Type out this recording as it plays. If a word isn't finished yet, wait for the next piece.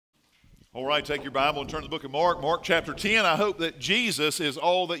All right, take your Bible and turn to the book of Mark, Mark chapter 10. I hope that Jesus is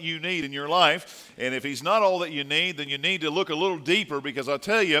all that you need in your life. And if he's not all that you need, then you need to look a little deeper, because I'll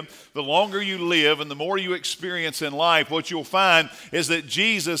tell you, the longer you live and the more you experience in life, what you'll find is that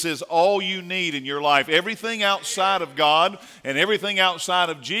Jesus is all you need in your life. Everything outside of God and everything outside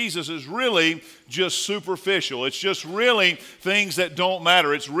of Jesus is really just superficial. It's just really things that don't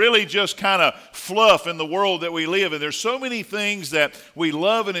matter. It's really just kind of fluff in the world that we live in. There's so many things that we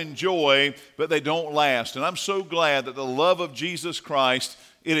love and enjoy, but they don't last. And I'm so glad that the love of Jesus Christ,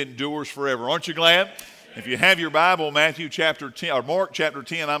 it endures forever. Aren't you glad? If you have your Bible, Mark chapter 10, Mark chapter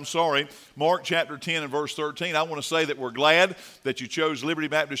 10 and verse 13, I want to say that we're glad that you chose Liberty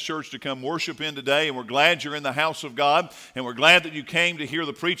Baptist Church to come worship in today, and we're glad you're in the house of God, and we're glad that you came to hear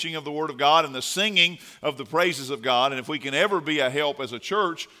the preaching of the Word of God and the singing of the praises of God. And if we can ever be a help as a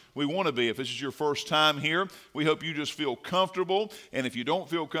church, we want to be. If this is your first time here, we hope you just feel comfortable. And if you don't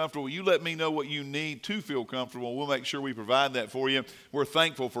feel comfortable, you let me know what you need to feel comfortable. We'll make sure we provide that for you. We're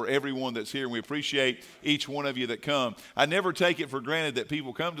thankful for everyone that's here, and we appreciate each one of you that come. I never take it for granted that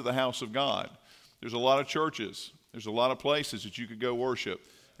people come to the house of God. There's a lot of churches. There's a lot of places that you could go worship.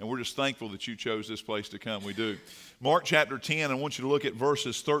 And we're just thankful that you chose this place to come. We do. Mark chapter 10, I want you to look at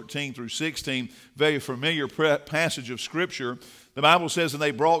verses 13 through 16. Very familiar passage of Scripture. The Bible says, "And they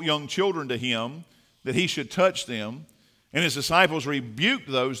brought young children to him, that he should touch them. And his disciples rebuked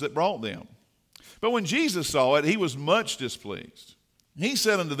those that brought them. But when Jesus saw it, he was much displeased. He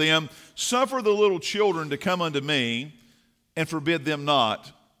said unto them, Suffer the little children to come unto me, and forbid them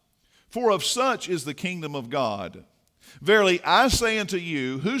not. For of such is the kingdom of God. Verily I say unto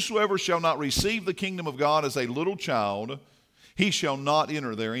you, whosoever shall not receive the kingdom of God as a little child, he shall not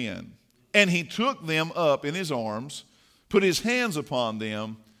enter therein. And he took them up in his arms, put his hands upon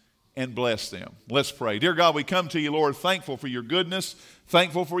them, and blessed them." Let's pray. Dear God, we come to you, Lord, thankful for your goodness,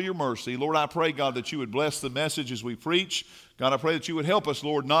 thankful for your mercy. Lord, I pray, God, that you would bless the message as we preach. God, I pray that you would help us,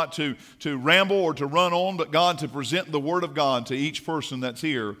 Lord, not to ramble or to run on, but, God, to present the word of God to each person that's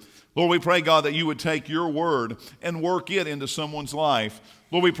here. Lord, we pray, God, that you would take your word and work it into someone's life.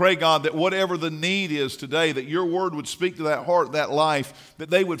 Lord, we pray, God, that whatever the need is today, that your word would speak to that heart, that life, that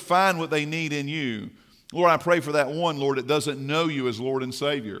they would find what they need in you. Lord, I pray for that one, Lord, that doesn't know you as Lord and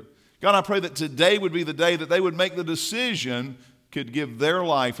Savior. God, I pray that today would be the day that they would make the decision, could give their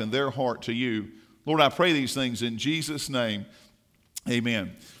life and their heart to you. Lord, I pray these things in Jesus' name.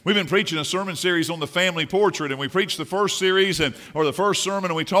 Amen. We've been preaching a sermon series on the family portrait, and we preached the first series or the first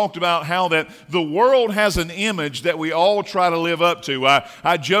sermon, and we talked about how that the world has an image that we all try to live up to.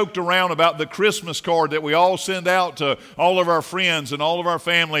 I joked around about the Christmas card that we all send out to all of our friends and all of our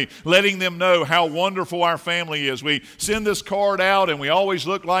family, letting them know how wonderful our family is. We send this card out, and we always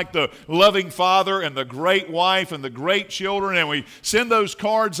look like the loving father and the great wife and the great children, and we send those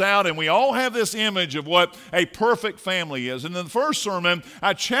cards out, and we all have this image of what a perfect family is. And in the first sermon,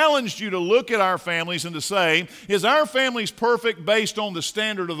 I challenged you to look at our families and to say, is our families perfect based on the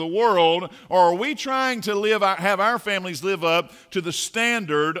standard of the world, or are we trying to have our families live up to the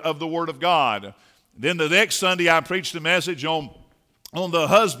standard of the Word of God? Then the next Sunday I preached a message on the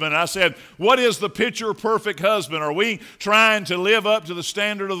husband. I said, what is the picture perfect husband? Are we trying to live up to the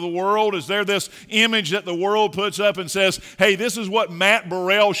standard of the world? Is there this image that the world puts up and says, hey, this is what Matt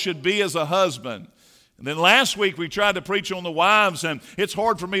Burrell should be as a husband? And then last week we tried to preach on the wives, and it's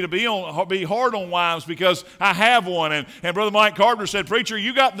hard for me to be hard on wives because I have one. And Brother Mike Carter said, preacher,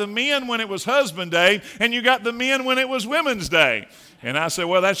 you got the men when it was husband day, and you got the men when it was women's day. And I said,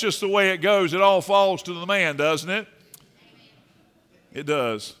 well, that's just the way it goes. It all falls to the man, doesn't it? It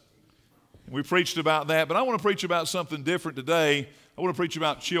does. We preached about that, but I want to preach about something different today. I want to preach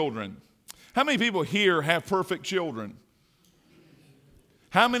about children. How many people here have perfect children?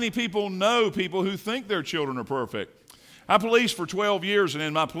 How many people know people who think their children are perfect? I policed for 12 years, and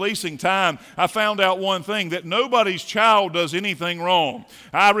in my policing time, I found out one thing, that nobody's child does anything wrong.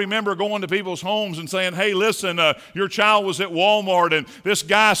 I remember going to people's homes and saying, hey, listen, your child was at Walmart, and this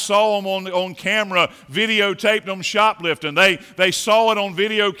guy saw them on camera, videotaped them shoplifting. They saw it on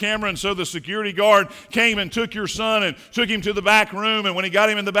video camera, and so the security guard came and took your son and took him to the back room, and when he got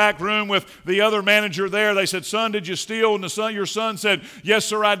him in the back room with the other manager there, they said, son, did you steal? And your son said, yes,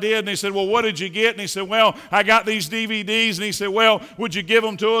 sir, I did. And he said, well, what did you get? And he said, well, I got these DVDs. And he said, well, would you give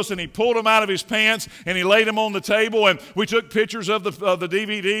them to us? And he pulled them out of his pants and he laid them on the table, and we took pictures of the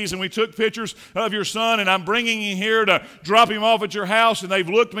DVDs, and we took pictures of your son, and I'm bringing you here to drop him off at your house. And they've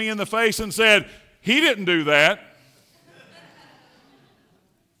looked me in the face and said, he didn't do that.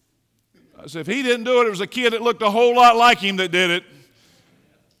 I said, if he didn't do it, it was a kid that looked a whole lot like him that did it.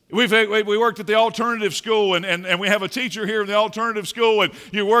 We worked at the alternative school, and we have a teacher here in the alternative school, and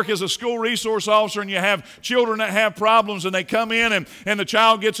you work as a school resource officer, and you have children that have problems, and they come in, and the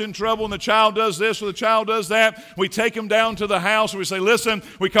child gets in trouble, and the child does this or the child does that. We take them down to the house, and we say, listen,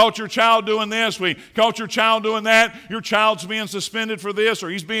 we caught your child doing this, we caught your child doing that, your child's being suspended for this, or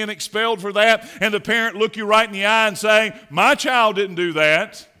he's being expelled for that, and the parent look you right in the eye and say, my child didn't do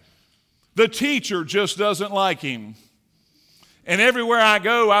that. The teacher just doesn't like him. And everywhere I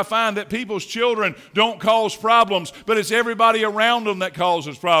go, I find that people's children don't cause problems, but it's everybody around them that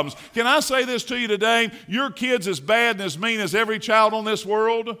causes problems. Can I say this to you today? Your kid's as bad and as mean as every child on this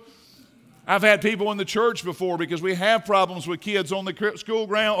world. I've had people in the church before, because we have problems with kids on the school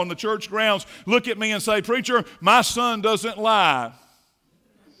ground, on the church grounds, look at me and say, preacher, my son doesn't lie.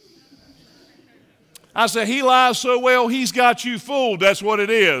 I say, he lies so well, he's got you fooled. That's what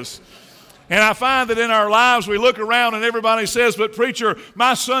it is. And I find that in our lives we look around and everybody says, but preacher,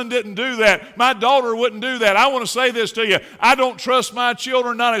 my son didn't do that. My daughter wouldn't do that. I want to say this to you. I don't trust my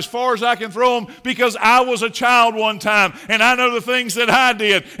children, not as far as I can throw them, because I was a child one time, and I know the things that I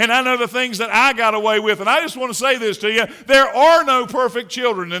did, and I know the things that I got away with. And I just want to say this to you. There are no perfect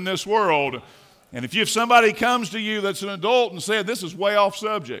children in this world. And if somebody comes to you that's an adult and said, this is way off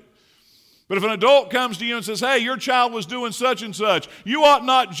subject, but if an adult comes to you and says, hey, your child was doing such and such, you ought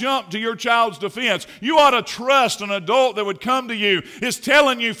not jump to your child's defense. You ought to trust an adult that would come to you, is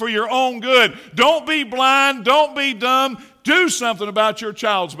telling you for your own good. Don't be blind. Don't be dumb. Do something about your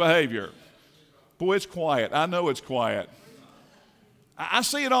child's behavior. Boy, it's quiet. I know it's quiet. I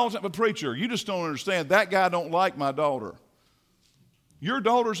see it all the time. But preacher, you just don't understand. That guy don't like my daughter. Your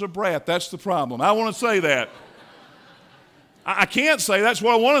daughter's a brat. That's the problem. I want to say that. I can't say that's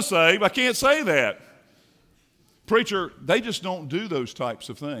what I want to say, but I can't say that. Preacher, they just don't do those types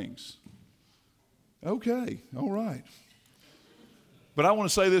of things. Okay, all right. But I want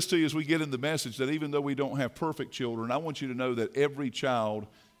to say this to you as we get in the message, that even though we don't have perfect children, I want you to know that every child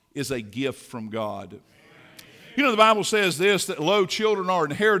is a gift from God. You know, the Bible says this, that lo, children are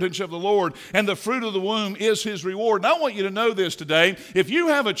inheritance of the Lord, and the fruit of the womb is his reward. And I want you to know this today. If you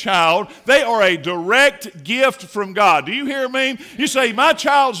have a child, they are a direct gift from God. Do you hear me? You say, my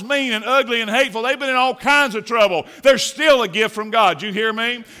child's mean and ugly and hateful. They've been in all kinds of trouble. They're still a gift from God. Do you hear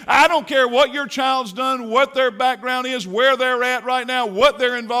me? I don't care what your child's done, what their background is, where they're at right now, what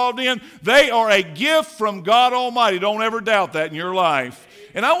they're involved in. They are a gift from God Almighty. Don't ever doubt that in your life.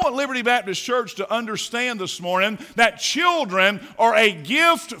 And I want Liberty Baptist Church to understand this morning that children are a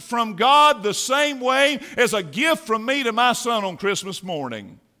gift from God the same way as a gift from me to my son on Christmas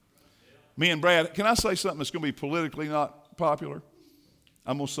morning. Me and Brad, can I say something that's going to be politically not popular?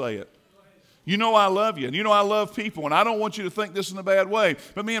 I'm going to say it. You know I love you, and you know I love people, and I don't want you to think this in a bad way.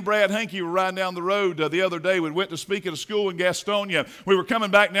 But me and Brad Hankey were riding down the road the other day. We went to speak at a school in Gastonia. We were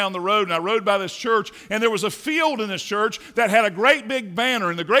coming back down the road, and I rode by this church, and there was a field in this church that had a great big banner,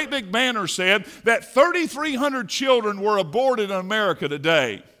 and the great big banner said that 3,300 children were aborted in America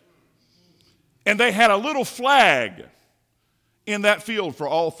today. And they had a little flag in that field for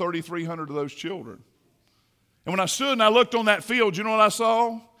all 3,300 of those children. And when I stood and I looked on that field, you know what I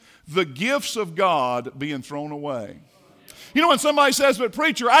saw? The gifts of God being thrown away. You know, when somebody says, but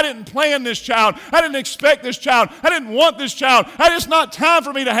preacher, I didn't plan this child. I didn't expect this child. I didn't want this child. It's not time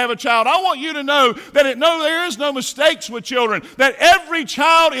for me to have a child. I want you to know that there is no mistakes with children, that every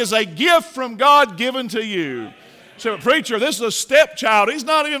child is a gift from God given to you. So, preacher, this is a stepchild. He's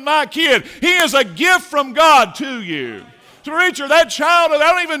not even my kid. He is a gift from God to you. So, preacher, that child, I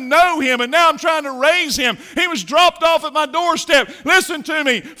don't even know him, and now I'm trying to raise him. He was dropped off at my doorstep. Listen to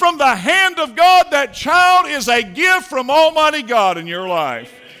me. From the hand of God, that child is a gift from Almighty God in your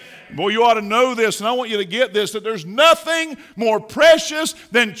life. Boy, you ought to know this, and I want you to get this, that there's nothing more precious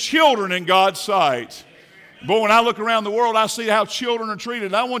than children in God's sight. Boy, when I look around the world, I see how children are treated.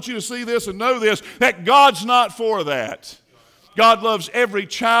 And I want you to see this and know this, that God's not for that. God loves every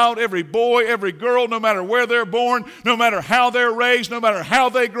child, every boy, every girl, no matter where they're born, no matter how they're raised, no matter how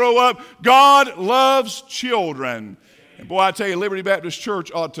they grow up. God loves children. And boy, I tell you, Liberty Baptist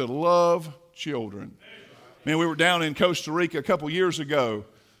Church ought to love children. Man, we were down in Costa Rica a couple years ago.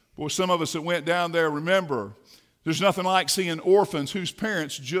 Boy, some of us that went down there remember, there's nothing like seeing orphans whose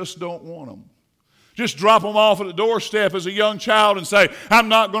parents just don't want them. Just drop them off at the doorstep as a young child and say, I'm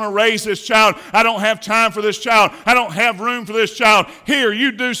not going to raise this child. I don't have time for this child. I don't have room for this child. Here,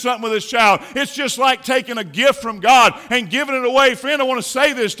 you do something with this child. It's just like taking a gift from God and giving it away. Friend, I want to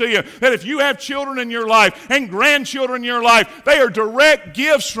say this to you, that if you have children in your life and grandchildren in your life, they are direct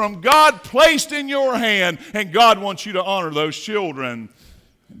gifts from God placed in your hand, and God wants you to honor those children.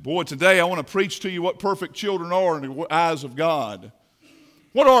 Boy, today I want to preach to you what perfect children are in the eyes of God.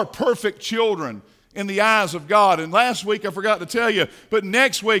 What are perfect children in the eyes of God? And last week I forgot to tell you, but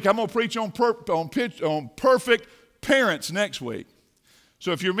next week I'm going to preach on perfect parents next week.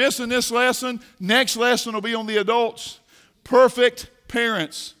 So if you're missing this lesson, next lesson will be on the adults. Perfect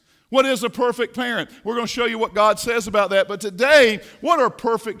parents. What is a perfect parent? We're going to show you what God says about that. But today, what are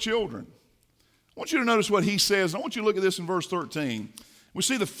perfect children? I want you to notice what he says. I want you to look at this in verse 13. We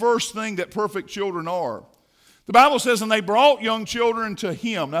see the first thing that perfect children are. The Bible says, and they brought young children to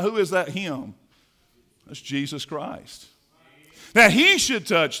him. Now, who is that him? That's Jesus Christ. That he should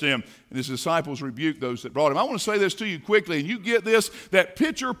touch them. And his disciples rebuked those that brought him. I want to say this to you quickly, and you get this, that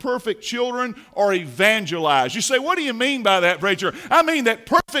picture-perfect children are evangelized. You say, what do you mean by that, preacher? I mean that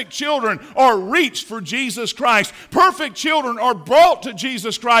perfect children are reached for Jesus Christ. Perfect children are brought to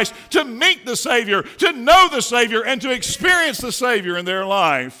Jesus Christ to meet the Savior, to know the Savior, and to experience the Savior in their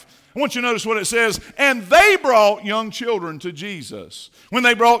life. I want you to notice what it says, and they brought young children to Jesus. When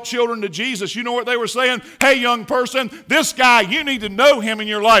they brought children to Jesus, you know what they were saying? Hey, young person, this guy, you need to know him in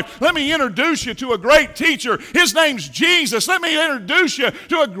your life. Let me introduce you to a great teacher. His name's Jesus. Let me introduce you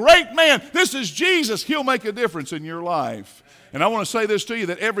to a great man. This is Jesus. He'll make a difference in your life. And I want to say this to you,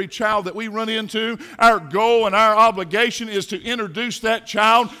 that every child that we run into, our goal and our obligation is to introduce that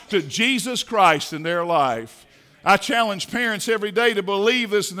child to Jesus Christ in their life. I challenge parents every day to believe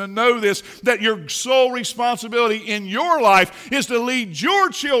this and to know this, that your sole responsibility in your life is to lead your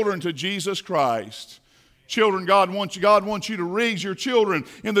children to Jesus Christ. Children, God wants you to raise your children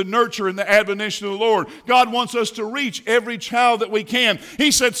in the nurture and the admonition of the Lord. God wants us to reach every child that we can.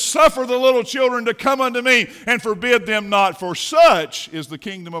 He said, suffer the little children to come unto me and forbid them not, for such is the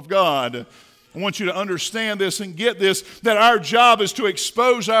kingdom of God. I want you to understand this and get this, that our job is to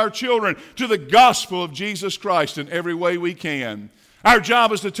expose our children to the gospel of Jesus Christ in every way we can. Our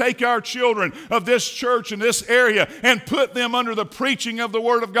job is to take our children of this church and this area and put them under the preaching of the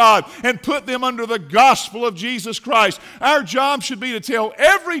Word of God and put them under the gospel of Jesus Christ. Our job should be to tell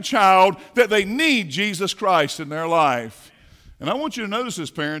every child that they need Jesus Christ in their life. And I want you to notice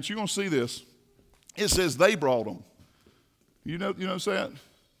this, parents. You're going to see this. It says they brought them. You notice that?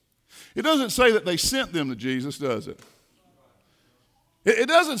 It doesn't say that they sent them to Jesus, does it? It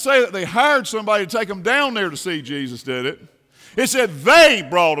doesn't say that they hired somebody to take them down there to see Jesus, did it? It said they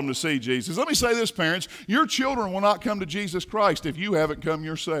brought them to see Jesus. Let me say this, parents. Your children will not come to Jesus Christ if you haven't come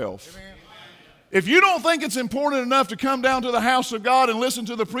yourself. Amen. If you don't think it's important enough to come down to the house of God and listen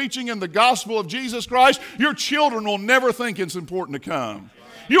to the preaching and the gospel of Jesus Christ, your children will never think it's important to come.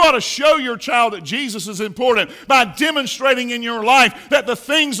 You ought to show your child that Jesus is important by demonstrating in your life that the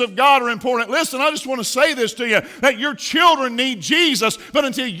things of God are important. Listen, I just want to say this to you, that your children need Jesus, but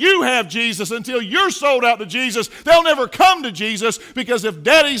until you have Jesus, until you're sold out to Jesus, they'll never come to Jesus, because if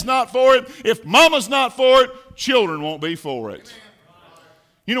daddy's not for it, if mama's not for it, children won't be for it.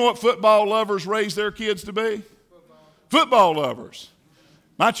 You know what football lovers raise their kids to be? Football lovers.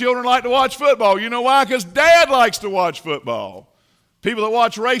 My children like to watch football. You know why? Because dad likes to watch football. People that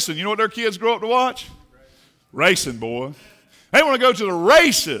watch racing, you know what their kids grow up to watch? Racing, boy. They want to go to the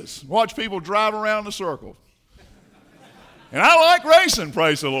races, watch people drive around in a circle. And I like racing,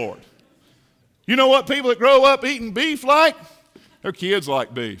 praise the Lord. You know what people that grow up eating beef like? Their kids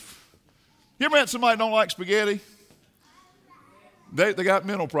like beef. You ever met somebody that don't like spaghetti? They got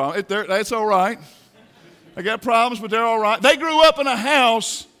mental problems. That's all right. They got problems, but they're all right. They grew up in a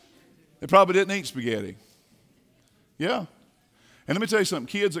house that probably didn't eat spaghetti. Yeah. And let me tell you something,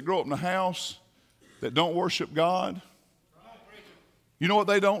 kids that grow up in a house that don't worship God, you know what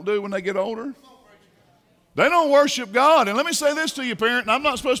they don't do when they get older? They don't worship God. And let me say this to you, parent, and I'm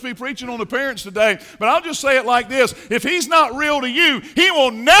not supposed to be preaching on the parents today, but I'll just say it like this. If he's not real to you, he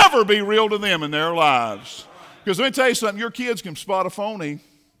will never be real to them in their lives. Because let me tell you something, your kids can spot a phony.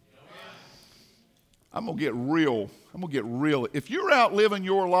 I'm going to get real. If you're out living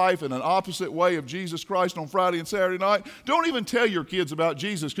your life in an opposite way of Jesus Christ on Friday and Saturday night, don't even tell your kids about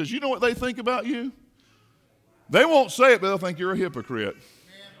Jesus, because you know what they think about you? They won't say it, but they'll think you're a hypocrite.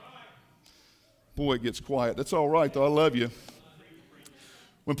 Boy, it gets quiet. That's all right, though. I love you.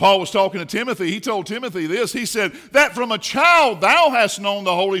 When Paul was talking to Timothy, he told Timothy this. He said, that from a child thou hast known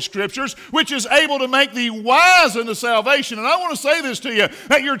the Holy Scriptures, which is able to make thee wise unto salvation. And I want to say this to you,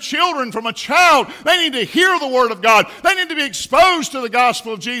 that your children from a child, they need to hear the Word of God. They need to be exposed to the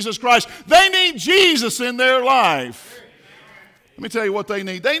gospel of Jesus Christ. They need Jesus in their life. Let me tell you what they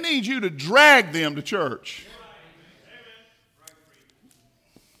need. They need you to drag them to church.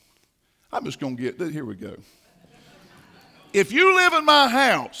 I'm just going to get this. Here we go. If you live in my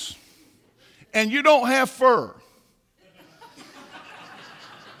house and you don't have fur,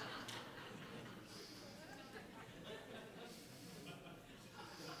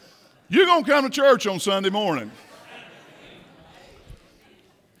 You're going to come to church on Sunday morning.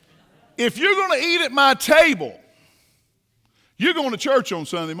 If you're going to eat at my table, you're going to church on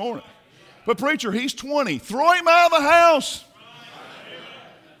Sunday morning. But preacher, he's 20. Throw him out of the house.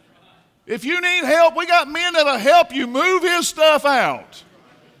 If you need help, we got men that'll help you move his stuff out.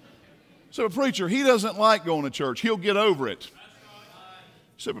 So, preacher, he doesn't like going to church. He'll get over it.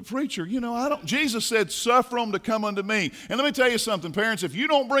 So, but preacher, Jesus said, suffer them to come unto me. And let me tell you something, parents, if you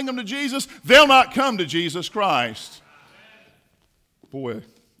don't bring them to Jesus, they'll not come to Jesus Christ. Boy,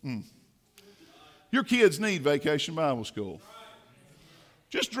 your kids need Vacation Bible School.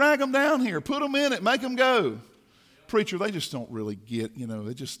 Just drag them down here, put them in it, make them go. Preacher, they just don't really get,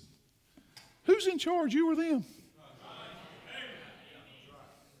 who's in charge, you or them?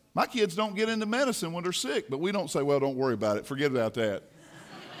 My kids don't get into medicine when they're sick, but we don't say, well, don't worry about it. Forget about that.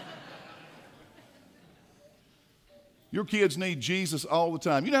 Your kids need Jesus all the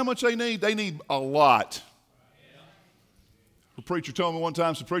time. You know how much they need? They need a lot. A preacher told me one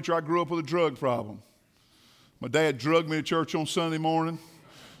time, said, preacher, I grew up with a drug problem. My dad drugged me to church on Sunday morning,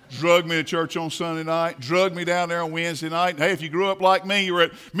 drugged me to church on Sunday night, drugged me down there on Wednesday night. And hey, if you grew up like me, you were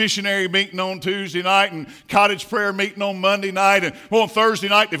at missionary meeting on Tuesday night and cottage prayer meeting on Monday night. And on Thursday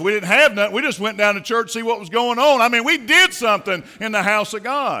night, if we didn't have nothing, we just went down to church to see what was going on. I mean, we did something in the house of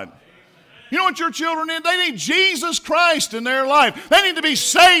God. You know what your children need? They need Jesus Christ in their life. They need to be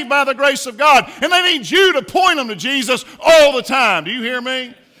saved by the grace of God. And they need you to point them to Jesus all the time. Do you hear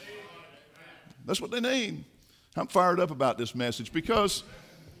me? That's what they need. I'm fired up about this message because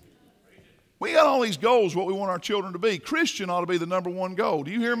we got all these goals, what we want our children to be. Christian ought to be the number one goal.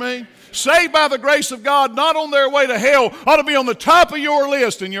 Do you hear me? Saved by the grace of God, not on their way to hell, ought to be on the top of your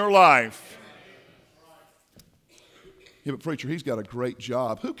list in your life. Yeah, but preacher, he's got a great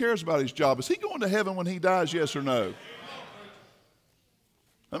job. Who cares about his job? Is he going to heaven when he dies, yes or no?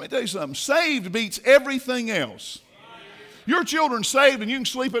 Let me tell you something. Saved beats everything else. Your children saved and you can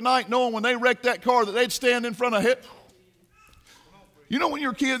sleep at night knowing when they wrecked that car that they'd stand in front of it. You know when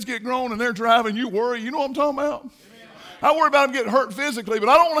your kids get grown and they're driving, you worry. You know what I'm talking about? I worry about them getting hurt physically, but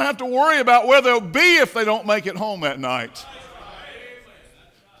I don't want to have to worry about where they'll be if they don't make it home that night.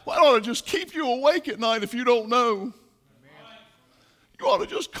 Why don't I just keep you awake at night if you don't know? You ought to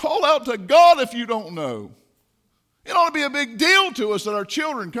just call out to God if you don't know. It ought to be a big deal to us that our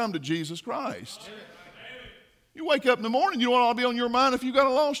children come to Jesus Christ. You wake up in the morning, you know what ought to be on your mind if you got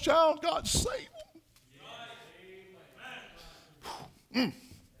a lost child? God save them.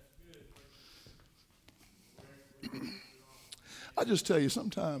 I just tell you,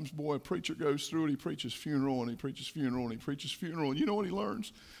 sometimes, boy, a preacher goes through and he preaches funeral and he preaches funeral and he preaches funeral. And you know what he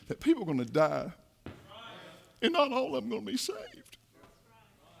learns? That people are going to die. And not all of them are going to be saved.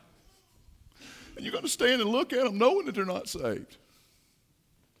 And you're going to stand and look at them knowing that they're not saved.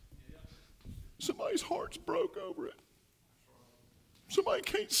 Somebody's heart's broke over it. Somebody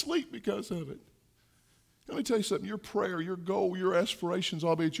can't sleep because of it. Let me tell you something. Your prayer, your goal, your aspirations,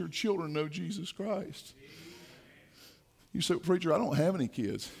 albeit your children, know Jesus Christ. You say, preacher, I don't have any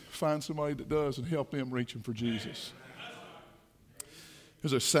kids. Find somebody that does and help them reach them for Jesus.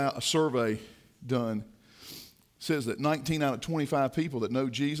 There's a survey done. It says that 19 out of 25 people that know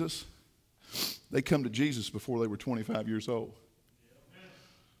Jesus, they come to Jesus before they were 25 years old.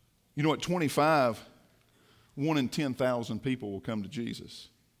 You know, at 25, 1 in 10,000 people will come to Jesus.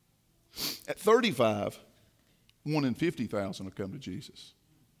 At 35, 1 in 50,000 will come to Jesus.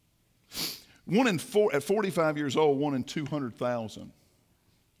 At 45 years old, 1 in 200,000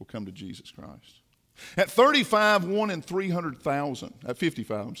 will come to Jesus Christ. At 35, 1 in 300,000. At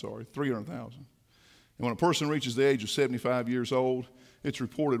 55, 300,000. And when a person reaches the age of 75 years old, it's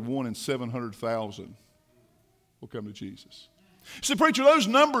reported 1 in 700,000 will come to Jesus. See, preacher, those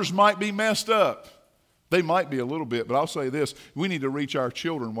numbers might be messed up. They might be a little bit, but I'll say this. We need to reach our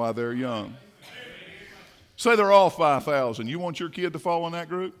children while they're young. Say they're all 5,000. You want your kid to fall in that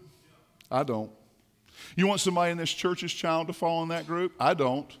group? I don't. You want somebody in this church's child to fall in that group? I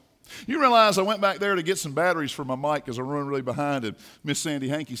don't. You realize I went back there to get some batteries for my mic because I run really behind it. Miss Sandy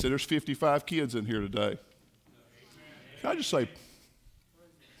Hankey said, there's 55 kids in here today. Can I just say,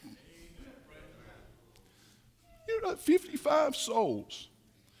 you know, 55 souls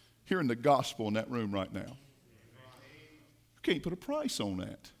hearing the gospel in that room right now. You can't put a price on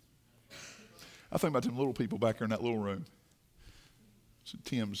that. I think about them little people back there in that little room. So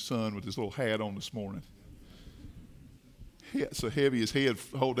Tim's son with his little hat on this morning. So heavy his head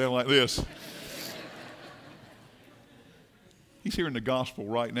hold down like this. He's hearing the gospel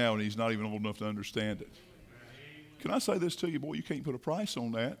right now and he's not even old enough to understand it. Can I say this to you, boy, you can't put a price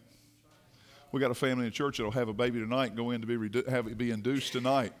on that. We got a family in the church that'll have a baby tonight and go in to be induced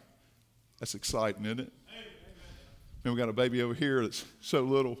tonight. That's exciting, isn't it? Man, we got a baby over here that's so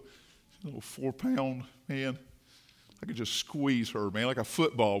little 4-pound, man. I could just squeeze her, man, like a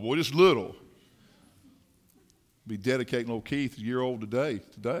football, boy, just little. Be dedicating little Keith, a year old today.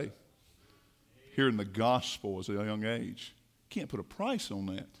 Hearing the gospel at a young age. Can't put a price on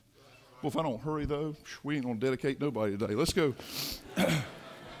that. Well, if I don't hurry, though, we ain't going to dedicate nobody today. Let's go. I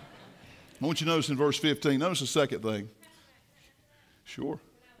want you to notice in verse 15. Notice the second thing. Sure.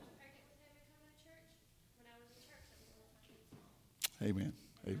 Amen.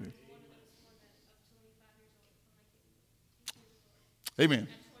 Amen. Amen.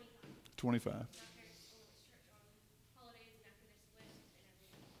 25.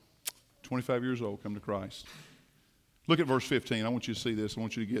 25 years old, come to Christ. Look at verse 15. I want you to see this. I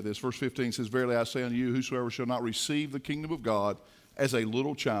want you to get this. Verse 15 says, Verily I say unto you, whosoever shall not receive the kingdom of God as a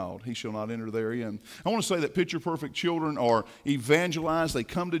little child, he shall not enter therein. I want to say that picture-perfect children are evangelized. They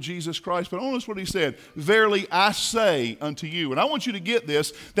come to Jesus Christ. But notice what he said, Verily I say unto you. And I want you to get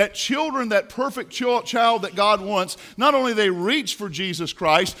this, that children, that perfect child that God wants, not only they reach for Jesus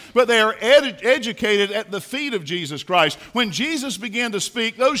Christ, but they are educated at the feet of Jesus Christ. When Jesus began to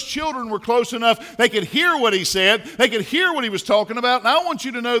speak, those children were close enough, they could hear what he said, they could hear what he was talking about. And I want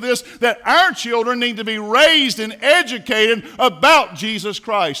you to know this, that our children need to be raised and educated about Jesus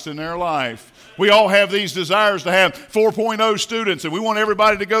Christ in their life. We all have these desires to have 4.0 students, and we want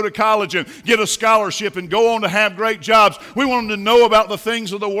everybody to go to college and get a scholarship and go on to have great jobs. We want them to know about the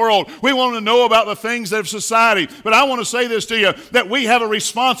things of the world. We want them to know about the things of society. But I want to say this to you, that we have a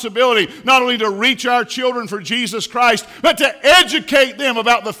responsibility not only to reach our children for Jesus Christ, but to educate them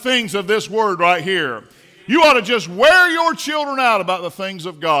about the things of this word right here. You ought to just wear your children out about the things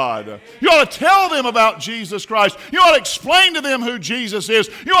of God. You ought to tell them about Jesus Christ. You ought to explain to them who Jesus is.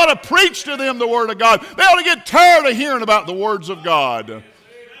 You ought to preach to them the Word of God. They ought to get tired of hearing about the words of God.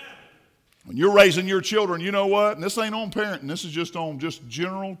 When you're raising your children, you know what? And this ain't on parenting. This is just on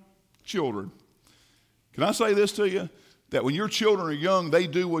general children. Can I say this to you? That when your children are young, they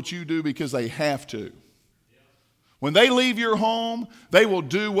do what you do because they have to. When they leave your home, they will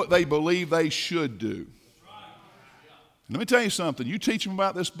do what they believe they should do. Let me tell you something. You teach them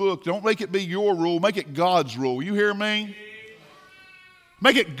about this book. Don't make it be your rule. Make it God's rule. You hear me?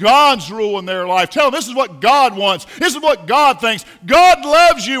 Make it God's rule in their life. Tell them this is what God wants. This is what God thinks. God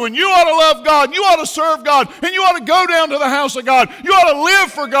loves you, and you ought to love God. You ought to serve God, and you ought to go down to the house of God. You ought to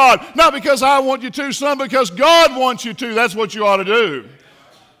live for God. Not because I want you to, son, because God wants you to. That's what you ought to do.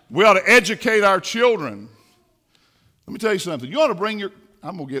 We ought to educate our children. Let me tell you something. You ought to bring your...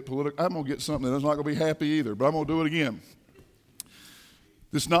 I'm going to get political. I'm going to get something that's not going to be happy either, but I'm going to do it again.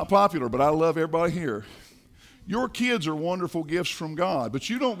 This is not popular, but I love everybody here. Your kids are wonderful gifts from God, but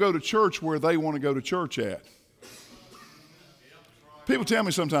you don't go to church where they want to go to church at. People tell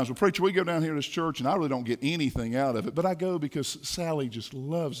me sometimes, well, preacher, we go down here to this church, and I really don't get anything out of it, but I go because Sally just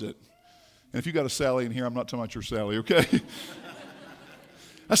loves it. And if you got a Sally in here, I'm not talking about your Sally, okay?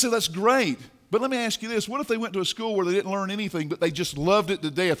 I said, that's great. But let me ask you this. What if they went to a school where they didn't learn anything, but they just loved it to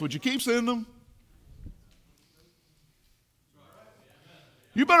death? Would you keep sending them?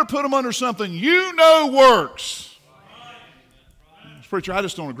 You better put them under something you know works. Preacher, I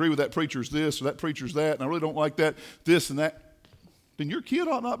just don't agree with that preacher's this or that preacher's that, and I really don't like that, this and that. Then your kid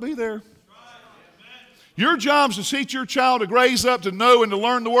ought not be there. Your job is to teach your child to graze up, to know and to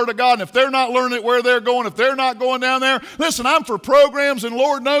learn the Word of God. And if they're not learning it where they're going, if they're not going down there, listen, I'm for programs, and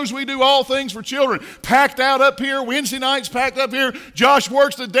Lord knows we do all things for children. Packed out up here, Wednesday nights packed up here. Josh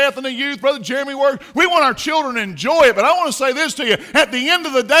works to death in the youth. Brother Jeremy works. We want our children to enjoy it. But I want to say this to you. At the end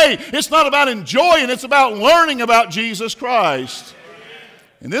of the day, it's not about enjoying. It's about learning about Jesus Christ.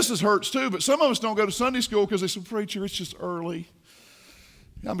 And this hurts too, but some of us don't go to Sunday school because they say, preacher, it's just early.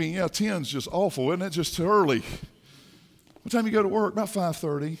 I mean, yeah, 10's just awful, isn't it? Just too early. What time you go to work? About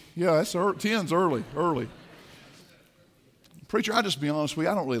 5:30. Yeah, that's 10's early. Preacher, I just be honest with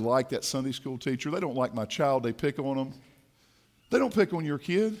you, I don't really like that Sunday school teacher. They don't like my child. They pick on them. They don't pick on your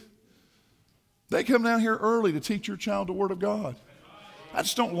kid. They come down here early to teach your child the Word of God. I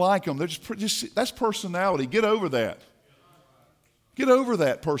just don't like them. They're just that's personality. Get over that. Get over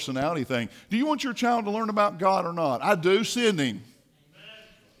that personality thing. Do you want your child to learn about God or not? I do. Send him.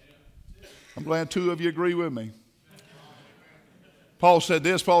 I'm glad 2 of you agree with me. Paul said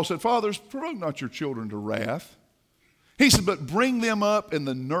this. Paul said, fathers, provoke not your children to wrath. He said, but bring them up in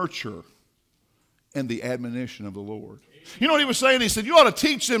the nurture and the admonition of the Lord. You know what he was saying? He said, you ought to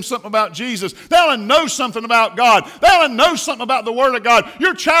teach them something about Jesus. They ought to know something about God. They ought to know something about the Word of God.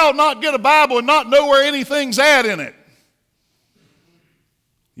 Your child not get a Bible and not know where anything's at in it.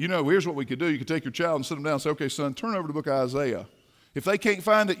 You know, here's what we could do. You could take your child and sit them down and say, okay, son, turn over to the book of Isaiah. If they can't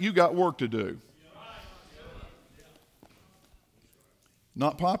find it, you got work to do.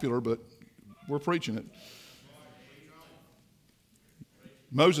 Not popular, but we're preaching it.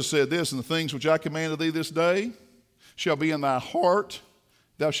 Moses said this, and the things which I commanded thee this day shall be in thy heart.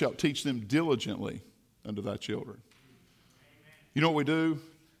 Thou shalt teach them diligently unto thy children. You know what we do?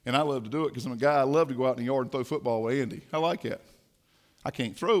 And I love to do it because I'm a guy. I love to go out in the yard and throw football with Andy. I like that. I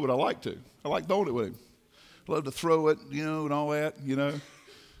can't throw, but I like to. I like throwing it with him. I love to throw it, and all that,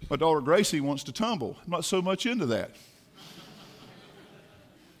 My daughter Gracie wants to tumble. I'm not so much into that.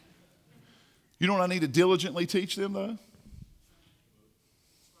 You know what I need to diligently teach them, though?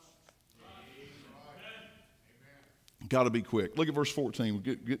 Got to be quick. Look at verse 14.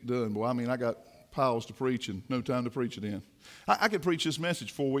 We'll get done. Boy, I got piles to preach and no time to preach it in. I could preach this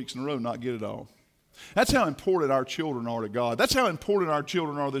message 4 weeks in a row and not get it all. That's how important our children are to God. That's how important our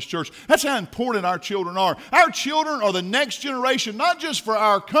children are to this church. That's how important our children are. Our children are the next generation, not just for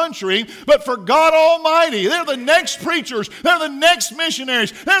our country, but for God Almighty. They're the next preachers. They're the next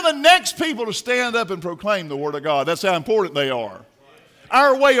missionaries. They're the next people to stand up and proclaim the Word of God. That's how important they are.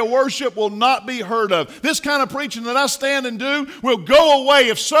 Our way of worship will not be heard of. This kind of preaching that I stand and do will go away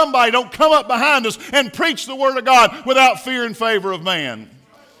if somebody don't come up behind us and preach the Word of God without fear and favor of man.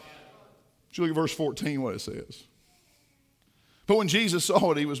 Look at verse 14, what it says. But when Jesus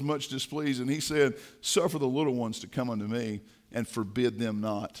saw it, he was much displeased, and he said, suffer the little ones to come unto me, and forbid them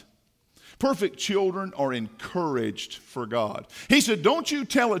not. Perfect children are encouraged for God. He said, don't you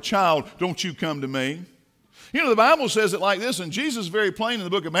tell a child, don't you come to me. The Bible says it like this, and Jesus is very plain in the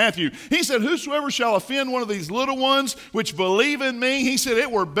book of Matthew. He said, whosoever shall offend one of these little ones which believe in me, he said, it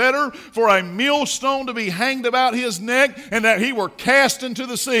were better for a millstone to be hanged about his neck and that he were cast into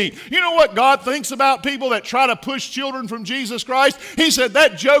the sea. You know what God thinks about people that try to push children from Jesus Christ? He said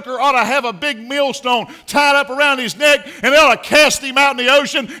that joker ought to have a big millstone tied up around his neck, and they ought to cast him out in the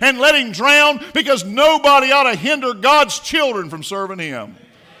ocean and let him drown, because nobody ought to hinder God's children from serving him.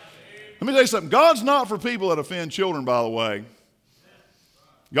 Let me tell you something. God's not for people that offend children, by the way.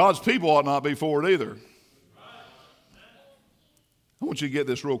 God's people ought not be for it either. I want you to get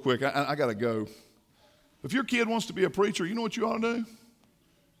this real quick. I got to go. If your kid wants to be a preacher, you know what you ought to do?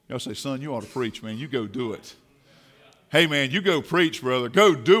 You ought to say, son, you ought to preach, man. You go do it. Hey, man, you go preach, brother.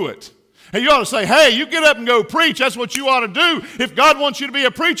 Go do it. Hey, you ought to say, hey, you get up and go preach. That's what you ought to do. If God wants you to be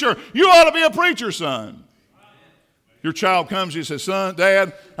a preacher, you ought to be a preacher, son. Your child comes to you and says, son,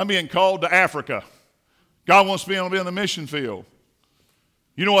 Dad, I'm being called to Africa. God wants me to be on the mission field.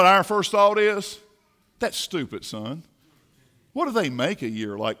 You know what our first thought is? That's stupid, son. What do they make a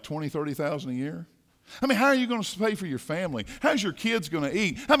year, like $20,000, $30,000 a year? How are you going to pay for your family? How's your kids going to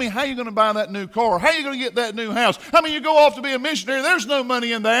eat? How are you going to buy that new car? How are you going to get that new house? You go off to be a missionary. There's no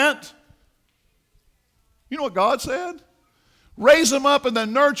money in that. You know what God said? Raise them up in the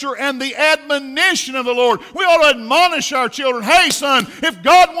nurture and the admonition of the Lord. We ought to admonish our children. Hey, son, if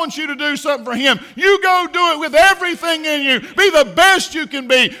God wants you to do something for Him, you go do it with everything in you. Be the best you can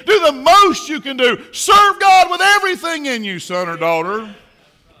be. Do the most you can do. Serve God with everything in you, son or daughter.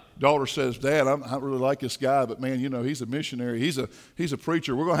 Daughter says, Dad, I really like this guy, but man, he's a missionary. He's a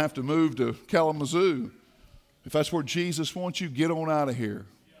preacher. We're going to have to move to Kalamazoo. If that's where Jesus wants you, get on out of here.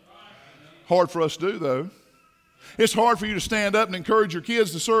 Hard for us to do, though. It's hard for you to stand up and encourage your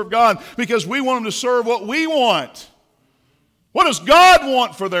kids to serve God because we want them to serve what we want. What does God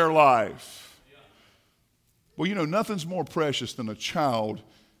want for their life? Well, nothing's more precious than a child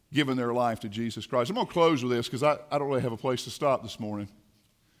giving their life to Jesus Christ. I'm going to close with this because I don't really have a place to stop this morning.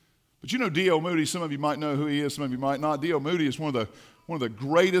 But D.L. Moody, some of you might know who he is, some of you might not. D.L. Moody is one of the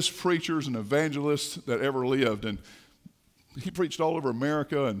greatest preachers and evangelists that ever lived. And he preached all over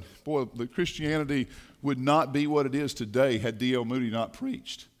America, and boy, the Christianity would not be what it is today had D.L. Moody not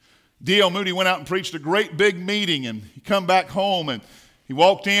preached. D.L. Moody went out and preached a great big meeting, and he come back home, and he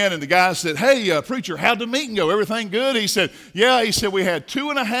walked in, and the guy said, hey, preacher, how'd the meeting go? Everything good? He said, yeah. He said, we had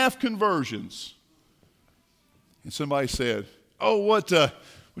 2.5 conversions. And somebody said, oh,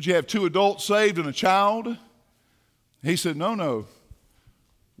 would you have 2 adults saved and a child? He said, no.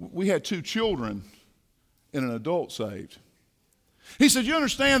 We had 2 children and an adult saved. He said, you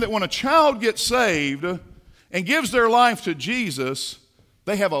understand that when a child gets saved and gives their life to Jesus,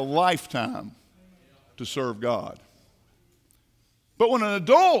 they have a lifetime to serve God. But when an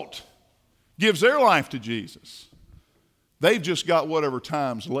adult gives their life to Jesus, they've just got whatever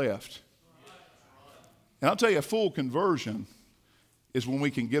time's left. And I'll tell you, a full conversion is when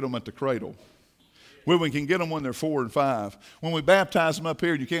we can get them at the cradle. When we can get them when they're 4 and 5. When we baptize them up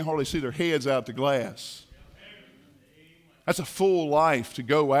here, you can't hardly see their heads out the glass. That's a full life to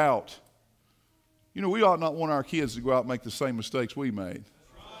go out You know, we ought not want our kids to go out and make the same mistakes we made.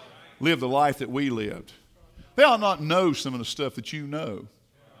 Live the life that we lived. They ought not know some of the stuff that you know.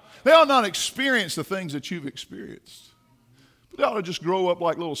 They ought not experience the things that you've experienced. But they ought to just grow up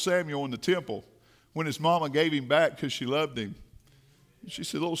like little Samuel in the temple when his mama gave him back because she loved him. She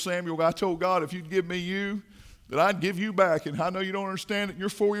said, little Samuel, I told God if you'd give me you, that I'd give you back. And I know you don't understand it. You're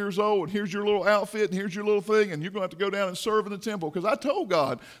 4 years old, and here's your little outfit, and here's your little thing, and you're going to have to go down and serve in the temple because I told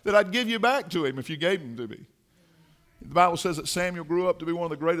God that I'd give you back to him if you gave him to me. The Bible says that Samuel grew up to be one of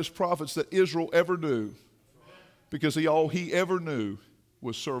the greatest prophets that Israel ever knew because all he ever knew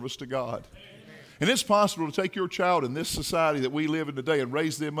was service to God. And it's possible to take your child in this society that we live in today and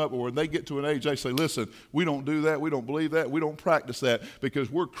raise them up, or when they get to an age, they say, listen, we don't do that, we don't believe that, we don't practice that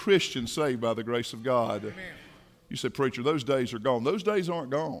because we're Christians saved by the grace of God. Amen. You say, preacher, those days are gone. Those days aren't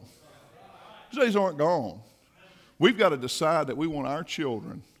gone. Those days aren't gone. We've got to decide that we want our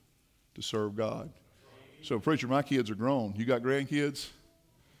children to serve God. So, preacher, my kids are grown. You got grandkids?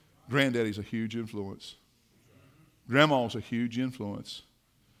 Granddaddy's a huge influence. Grandma's a huge influence.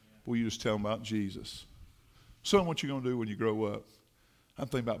 Well, you just tell them about Jesus. Son, what you going to do when you grow up? I'm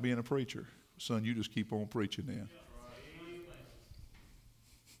thinking about being a preacher. Son, you just keep on preaching then.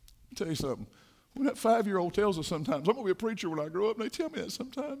 I'll tell you something. When that 5-year-old tells us sometimes, I'm going to be a preacher when I grow up, and they tell me that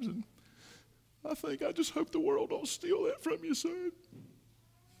sometimes, and I think, I just hope the world don't steal that from you, son.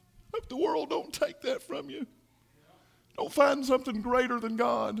 Hope the world don't take that from you. Don't find something greater than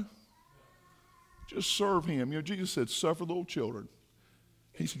God. Just serve him. You know, Jesus said, suffer little children.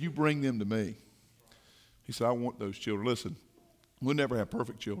 He said, you bring them to me. He said, I want those children. Listen, we'll never have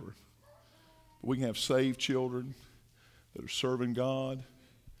perfect children, but we can have saved children that are serving God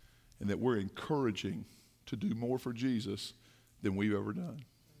and that we're encouraging to do more for Jesus than we've ever done.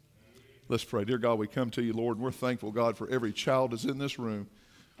 Let's pray. Dear God, we come to you, Lord, and we're thankful, God, for every child that's in this room.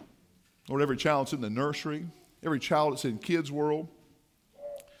 Lord, every child that's in the nursery, every child that's in Kids World.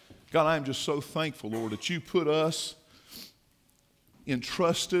 God, I am just so thankful, Lord, that you put us,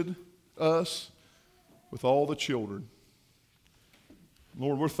 entrusted us with all the children.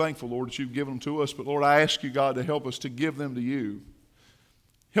 Lord, we're thankful, Lord, that you've given them to us, but Lord, I ask you, God, to help us to give them to you.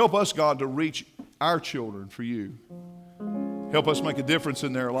 Help us, God, to reach our children for you. Help us make a difference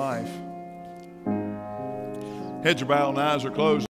in their life. Heads are bowed and eyes are closed.